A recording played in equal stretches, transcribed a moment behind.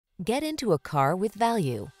Get into a car with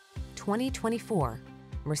value. 2024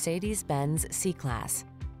 Mercedes-Benz C-Class.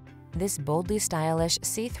 This boldly stylish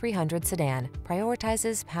C300 sedan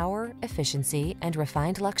prioritizes power, efficiency, and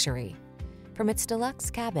refined luxury. From its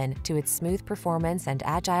deluxe cabin to its smooth performance and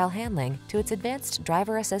agile handling to its advanced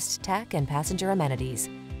driver assist tech and passenger amenities,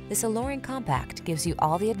 this alluring compact gives you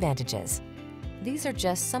all the advantages. These are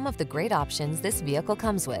just some of the great options this vehicle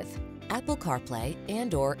comes with: Apple CarPlay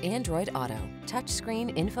and/or Android Auto,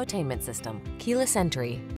 touchscreen infotainment system, keyless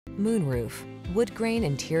entry, moonroof, wood grain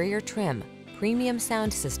interior trim, premium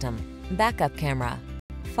sound system, backup camera,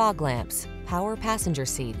 fog lamps, power passenger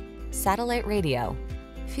seat, satellite radio.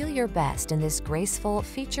 Feel your best in this graceful,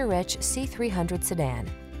 feature-rich C300 sedan.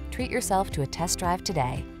 Treat yourself to a test drive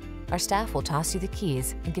today. Our staff will toss you the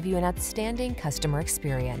keys and give you an outstanding customer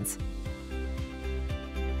experience.